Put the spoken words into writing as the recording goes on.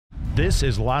This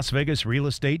is Las Vegas Real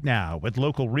Estate Now with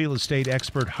local real estate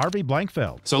expert Harvey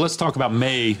Blankfeld. So let's talk about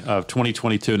May of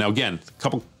 2022. Now, again,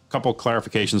 a couple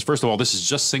clarifications. First of all, this is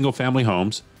just single-family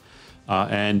homes.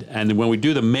 And when we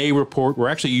do the May report, we're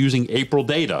actually using April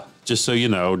data, just so you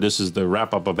know. This is the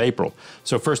wrap-up of April.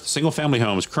 So first, single-family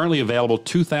homes, currently available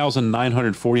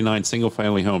 2,949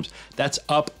 single-family homes. That's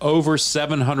up over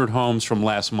 700 homes from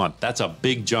last month. That's a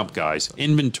big jump, guys.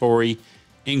 Inventory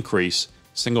increase,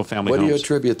 single-family homes. What do you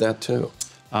attribute that to?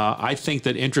 I think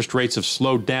that interest rates have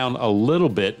slowed down a little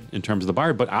bit in terms of the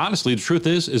buyer. But honestly, the truth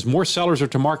is more sellers are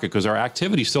to market because our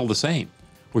activity is still the same.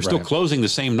 We're still closing the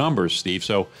same numbers, Steve.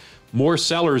 So more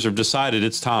sellers have decided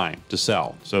it's time to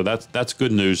sell. So that's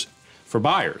good news for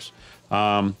buyers.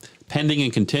 Pending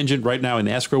and contingent right now in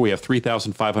escrow, we have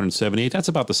 3,578. That's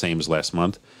about the same as last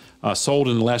month. Sold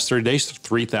in the last 30 days,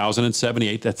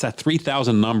 3,078. That's that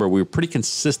 3,000 number. We were pretty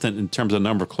consistent in terms of the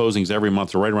number of closings every month,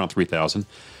 so right around 3,000.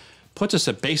 Puts us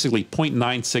at basically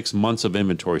 0.96 months of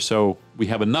inventory. So we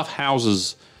have enough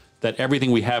houses that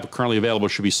everything we have currently available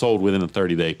should be sold within a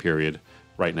 30-day period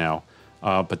right now.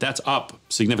 But that's up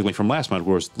significantly from last month,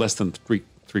 where it was less than three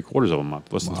quarters of a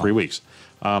month, less than 3 weeks.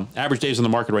 Average days on the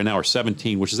market right now are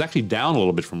 17, which is actually down a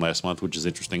little bit from last month, which is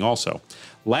interesting also.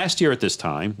 Last year at this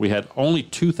time, we had only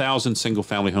 2,000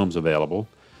 single-family homes available.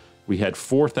 We had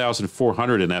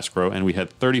 4,400 in escrow, and we had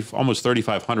almost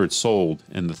 3,500 sold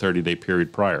in the 30-day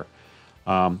period prior,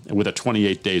 with a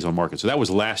 28 days on market. So that was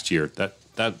last year. That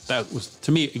was,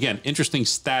 to me, again, interesting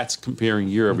stats comparing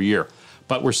year over year.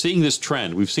 But we're seeing this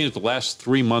trend. We've seen it the last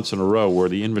 3 months in a row where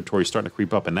the inventory is starting to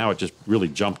creep up, and now it just really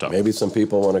jumped up. Maybe some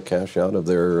people want to cash out of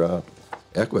their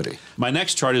equity. My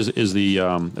next chart is the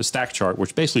a stack chart,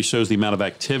 which basically shows the amount of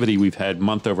activity we've had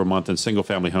month over month in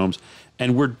single-family homes.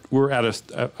 And we're at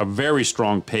a very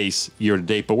strong pace year to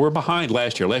date, but we're behind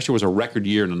last year. Last year was a record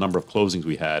year in the number of closings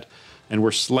we had, and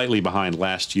we're slightly behind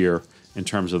last year in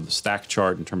terms of the stack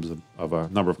chart, in terms of a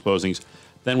number of closings.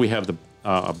 Then we have the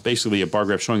basically a bar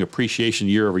graph showing appreciation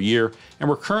year over year, and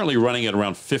we're currently running at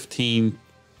around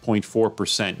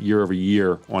 15.4% year over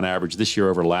year on average this year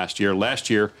over last year.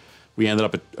 Last year, we ended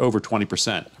up at over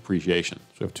 20% appreciation.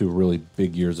 So we have 2 really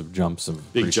big years of jumps of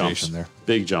appreciation there.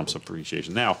 Big jumps of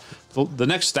appreciation. Now, the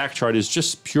next stack chart is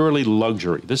just purely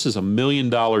luxury. This is $1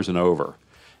 million and over.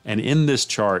 And in this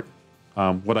chart,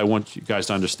 what I want you guys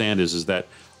to understand is that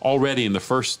already in the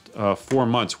first 4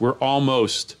 months, we've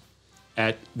almost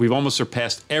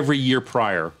surpassed every year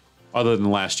prior other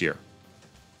than last year.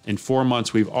 In 4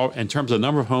 months, in terms of the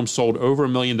number of homes sold over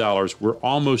 $1 million, we're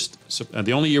almost,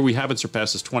 the only year we haven't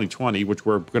surpassed is 2020, which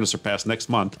we're going to surpass next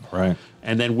month. Right.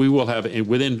 And then we will have,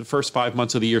 within the first 5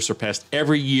 months of the year, surpassed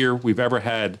every year we've ever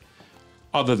had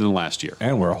other than last year.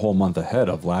 And we're a whole month ahead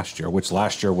of last year, which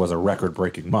last year was a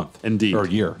record-breaking month. Indeed. Or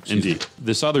year. Indeed.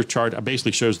 This other chart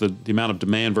basically shows the amount of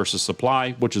demand versus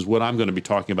supply, which is what I'm going to be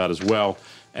talking about as well.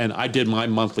 And I did my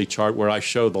monthly chart where I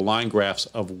show the line graphs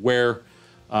of where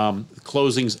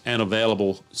closings and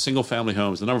available single-family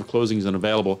homes, the number of closings and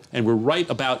available, and we're right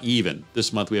about even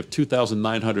this month. We have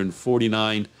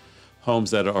 2,949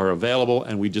 homes that are available,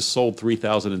 and we just sold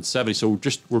 3,070. So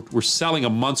we're selling a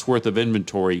month's worth of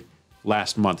inventory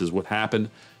last month is what happened.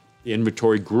 The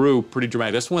inventory grew pretty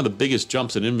dramatically. That's one of the biggest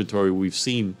jumps in inventory we've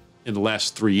seen in the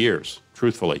last 3 years,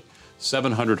 truthfully.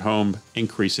 700 home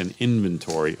increase in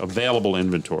inventory, available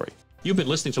inventory. You've been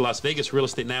listening to Las Vegas Real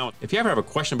Estate Now. If you ever have a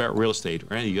question about real estate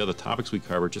or any of the other topics we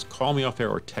cover, just call me off air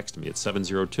or text me at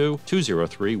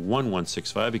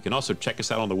 702-203-1165. You can also check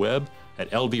us out on the web at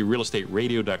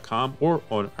lvrealestateradio.com or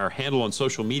on our handle on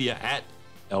social media at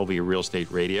LV Real Estate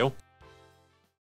Radio.